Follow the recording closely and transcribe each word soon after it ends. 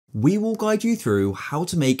We will guide you through how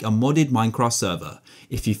to make a modded Minecraft server.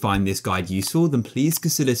 If you find this guide useful, then please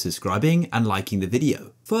consider subscribing and liking the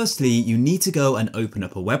video. Firstly, you need to go and open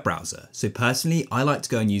up a web browser. So personally, I like to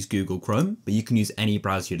go and use Google Chrome, but you can use any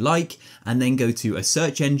browser you'd like, and then go to a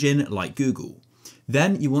search engine like Google.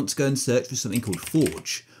 Then you want to go and search for something called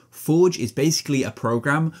Forge. Forge is basically a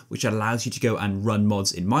program which allows you to go and run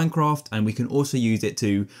mods in Minecraft, and we can also use it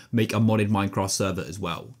to make a modded Minecraft server as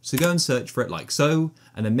well. So go and search for it like so,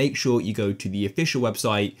 and then make sure you go to the official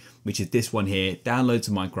website, which is this one here, download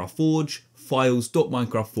to Minecraft Forge,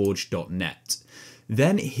 files.minecraftforge.net.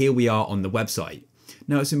 Then here we are on the website.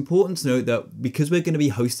 Now it's important to note that because we're going to be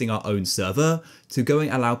hosting our own server, to go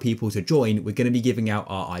and allow people to join, we're going to be giving out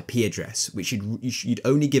our IP address, which you'd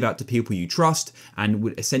only give out to people you trust and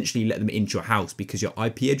would essentially let them into your house, because your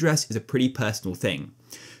IP address is a pretty personal thing.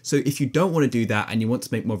 So if you don't want to do that and you want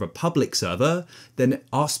to make more of a public server, then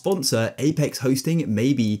our sponsor, Apex Hosting,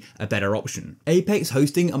 may be a better option. Apex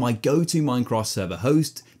Hosting are my go-to Minecraft server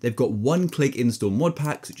host. They've got one-click install mod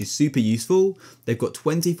packs, which is super useful. They've got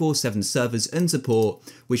 24/7 servers and support,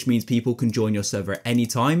 which means people can join your server at any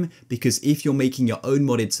time, because if you're making your own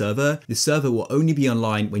modded server, the server will only be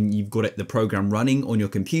online when you've got the program running on your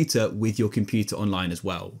computer with your computer online as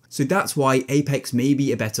well. So that's why Apex may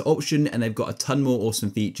be a better option, and they've got a ton more awesome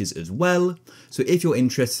features as well. So if you're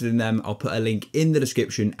interested in them, I'll put a link in the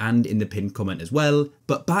description and in the pinned comment as well.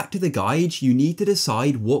 But back to the guide, you need to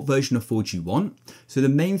decide what version of Forge you want. So the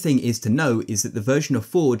main thing is to know is that the version of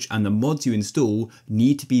Forge and the mods you install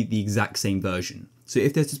need to be the exact same version. So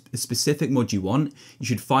if there's a specific mod you want, you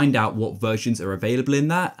should find out what versions are available in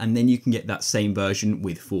that, and then you can get that same version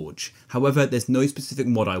with Forge. However, there's no specific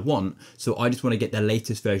mod I want, so I just want to get the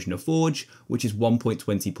latest version of Forge, which is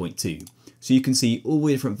 1.20.2. So you can see all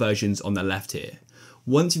the different versions on the left here.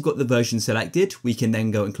 Once you've got the version selected, we can then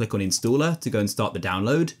go and click on installer to go and start the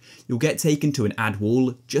download. You'll get taken to an add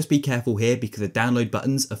wall. Just be careful here because the download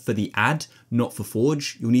buttons are for the add, not for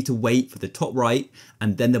Forge. You'll need to wait for the top right,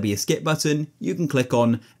 and then there'll be a skip button you can click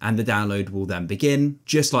on, and the download will then begin.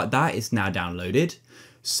 Just like that, it's now downloaded.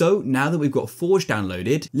 So now that we've got Forge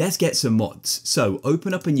downloaded, let's get some mods. So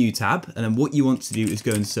open up a new tab, and then what you want to do is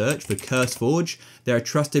go and search for CurseForge. They're a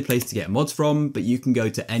trusted place to get mods from, but you can go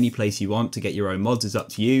to any place you want to get your own mods. It's up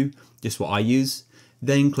to you, just what I use.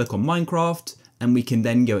 Then click on Minecraft, and we can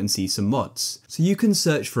then go and see some mods. So you can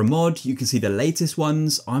search for a mod, you can see the latest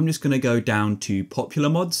ones. I'm just gonna go down to popular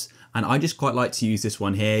mods, and I just quite like to use this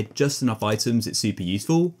one here, just enough items, it's super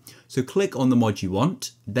useful. So click on the mod you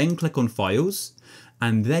want, then click on files,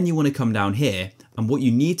 and then you want to come down here, and what you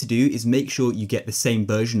need to do is make sure you get the same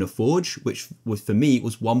version of Forge, which was for me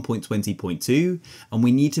was 1.20.2, and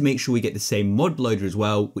we need to make sure we get the same mod loader as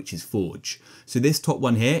well, which is Forge. So this top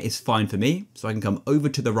one here is fine for me, so I can come over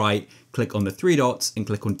to the right, click on the three dots and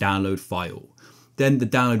click on download file. Then the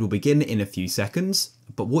download will begin in a few seconds,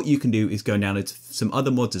 but what you can do is go and download some other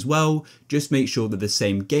mods as well, just make sure they're the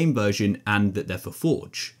same game version and that they're for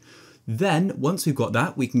Forge. Then once we've got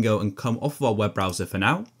that, we can go and come off of our web browser for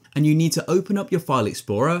now, and you need to open up your file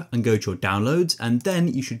explorer and go to your downloads, and then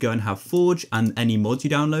you should go and have Forge and any mods you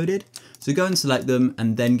downloaded. So go and select them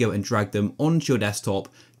and then go and drag them onto your desktop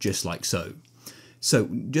just like so. So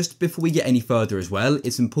just before we get any further as well,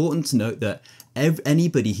 it's important to note that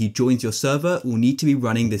anybody who joins your server will need to be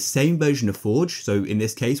running the same version of Forge, so in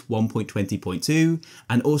this case 1.20.2,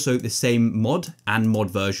 and also the same mod and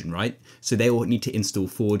mod version, right? So they will need to install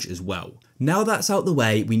Forge as well. Now that's out the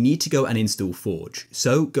way, we need to go and install Forge.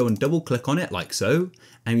 So go and double click on it like so,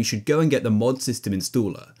 and you should go and get the mod system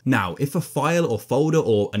installer. Now, if a file or folder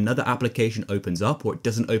or another application opens up or it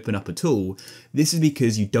doesn't open up at all, this is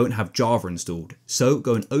because you don't have Java installed. So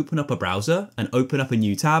go and open up a browser and open up a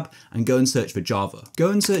new tab and go and search for Java.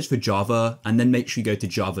 Go and search for Java and then make sure you go to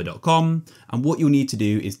java.com, and what you'll need to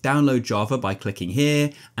do is download Java by clicking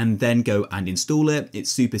here and then go and install it.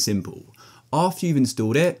 It's super simple. After you've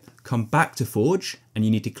installed it, come back to Forge and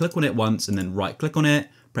you need to click on it once and then right click on it,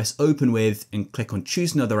 press open with and click on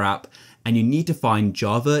choose another app, and you need to find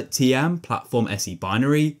Java TM Platform SE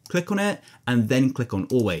binary, click on it and then click on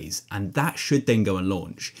always, and that should then go and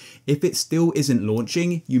launch. If it still isn't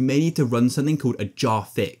launching, you may need to run something called a jar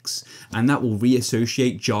fix, and that will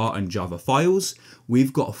reassociate jar and Java files.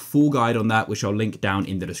 We've got a full guide on that, which I'll link down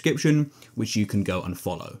in the description, which you can go and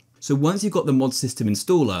follow. So once you've got the mod system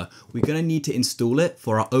installer, we're going to need to install it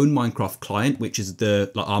for our own Minecraft client, which is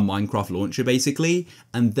our Minecraft launcher basically,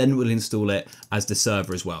 and then we'll install it as the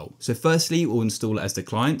server as well. So firstly, we'll install it as the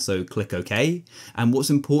client, so click OK. And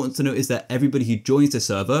what's important to note is that everybody who joins the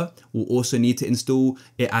server will also need to install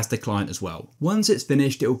it as the client as well. Once it's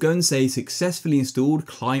finished, it will go and say successfully installed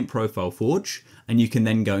client profile Forge, and you can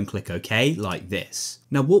then go and click OK like this.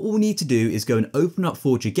 Now what we'll need to do is go and open up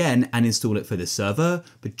Forge again and install it for the server,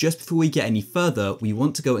 but just before we get any further, we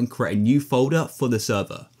want to go and create a new folder for the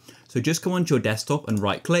server. So just go onto your desktop and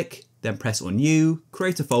right click, then press on New,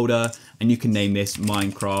 create a folder, and you can name this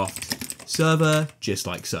Minecraft Server, just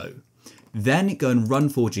like so. Then go and run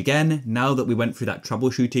Forge again. Now that we went through that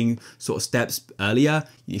troubleshooting sort of steps earlier,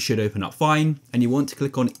 it should open up fine. And you want to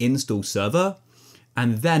click on Install Server.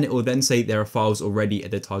 And then it will then say there are files already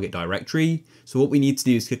at the target directory. So what we need to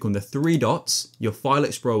do is click on the three dots, your file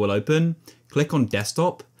explorer will open, click on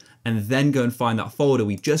Desktop, and then go and find that folder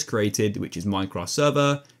we just created, which is Minecraft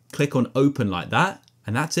Server. Click on Open like that.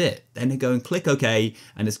 And that's it. Then go and click OK,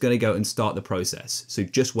 and it's going to go and start the process. So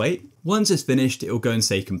just wait. Once it's finished, it will go and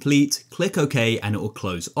say complete, click OK, and it will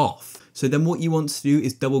close off. So then what you want to do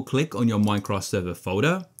is double click on your Minecraft server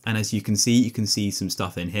folder. And as you can see some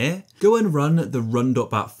stuff in here. Go and run the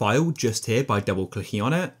run.bat file just here by double clicking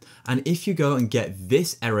on it. And if you go and get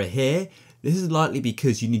this error here, this is likely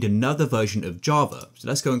because you need another version of Java. So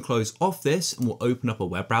let's go and close off this, and we'll open up a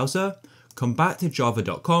web browser. Come back to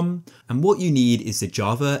java.com, and what you need is the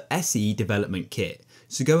Java SE development kit.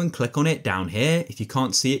 So go and click on it down here. If you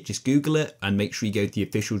can't see it, just Google it and make sure you go to the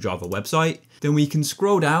official Java website. Then we can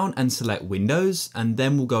scroll down and select Windows, and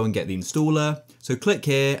then we'll go and get the installer. So click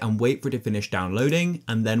here and wait for it to finish downloading,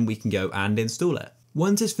 and then we can go and install it.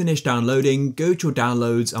 Once it's finished downloading, go to your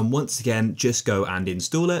downloads, and once again, just go and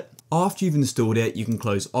install it. After you've installed it, you can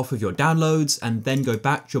close off of your downloads and then go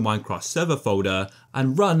back to your Minecraft server folder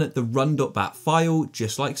and run the run.bat file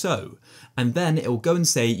just like so. And then it will go and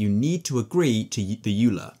say you need to agree to the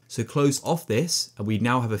EULA. So close off this, and we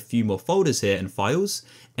now have a few more folders here and files,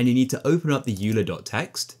 and you need to open up the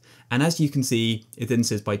EULA.txt. And as you can see, it then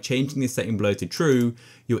says by changing this setting below to true,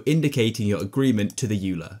 you're indicating your agreement to the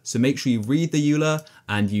EULA. So make sure you read the EULA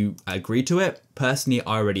and you agree to it. Personally,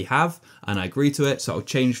 I already have, and I agree to it. So I'll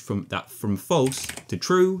change from false to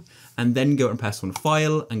true, and then go and press on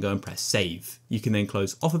file and go and press save. You can then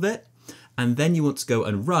close off of it. And then you want to go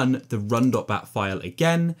and run the run.bat file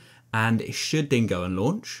again, and it should then go and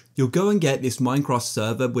launch. You'll go and get this Minecraft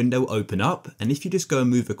server window open up, and if you just go and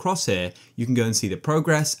move across here, you can go and see the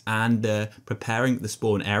progress and preparing the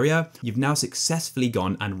spawn area. You've now successfully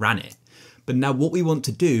gone and ran it. But now what we want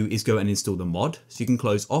to do is go and install the mod. So you can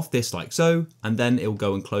close off this like so, and then it will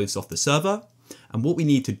go and close off the server. And what we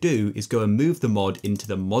need to do is go and move the mod into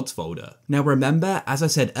the mods folder. Now remember, as I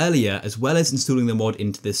said earlier, as well as installing the mod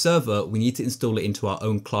into the server, we need to install it into our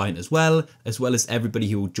own client as well as everybody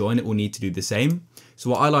who will join it will need to do the same. So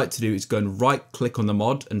what I like to do is go and right click on the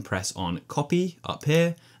mod and press on copy up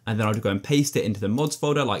here, and then I'll go and paste it into the mods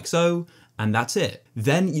folder like so, and that's it.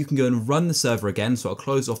 Then you can go and run the server again. So I'll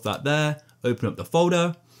close off that there, open up the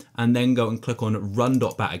folder, and then go and click on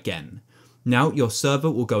run.bat again. Now your server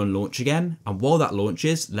will go and launch again, and while that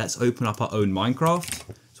launches, let's open up our own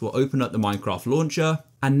Minecraft. So we'll open up the Minecraft launcher,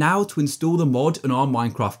 and now to install the mod on our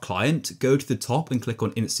Minecraft client, go to the top and click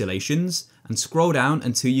on installations, and scroll down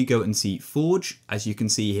until you go and see Forge. As you can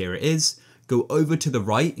see, here it is. Go over to the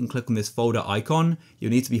right and click on this folder icon. You'll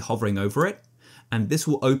need to be hovering over it, and this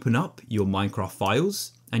will open up your Minecraft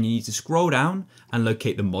files. And you need to scroll down and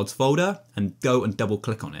locate the mods folder and go and double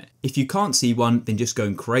click on it. If you can't see one, then just go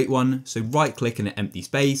and create one. So right click in an empty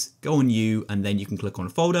space, go on new, and then you can click on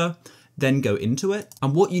folder, then go into it.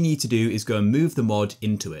 And what you need to do is go and move the mod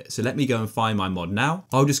into it. So let me go and find my mod now.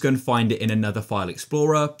 I'll just go and find it in another file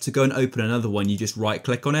explorer. To go and open another one, you just right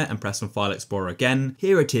click on it and press on file explorer again.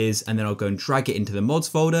 Here it is, and then I'll go and drag it into the mods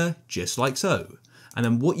folder, just like so. And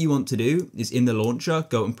then what you want to do is in the launcher,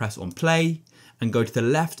 go and press on play, and go to the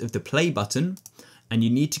left of the play button, and you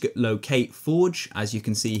need to locate Forge. As you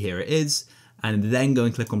can see, here it is, and then go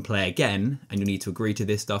and click on play again, and you'll need to agree to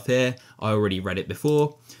this stuff here. I already read it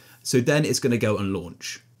before. So then it's going to go and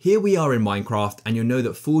launch. Here we are in Minecraft, and you'll know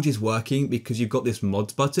that Forge is working because you've got this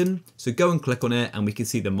mods button. So go and click on it, and we can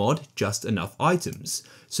see the mod, just enough items.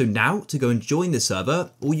 So now to go and join the server,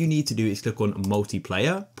 all you need to do is click on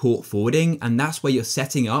multiplayer, port forwarding, and that's where you're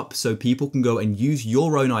setting up so people can go and use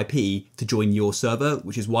your own IP to join your server,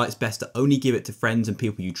 which is why it's best to only give it to friends and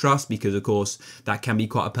people you trust, because of course that can be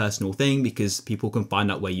quite a personal thing because people can find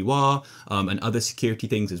out where you are and other security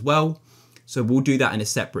things as well. So we'll do that in a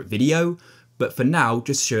separate video. But for now,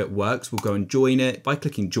 just to show it works, we'll go and join it by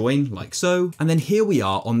clicking join like so. And then here we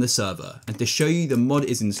are on the server. And to show you the mod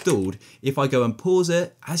is installed, if I go and pause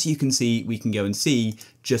it, as you can see, we can go and see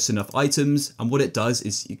just enough items. And what it does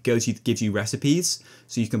is it gives you recipes.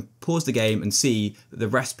 So you can pause the game and see that the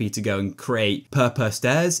recipe to go and create per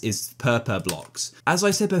stairs is per blocks. As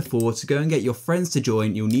I said before, to go and get your friends to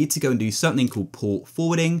join, you'll need to go and do something called port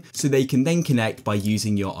forwarding so they can then connect by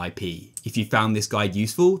using your IP. If you found this guide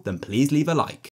useful, then please leave a like.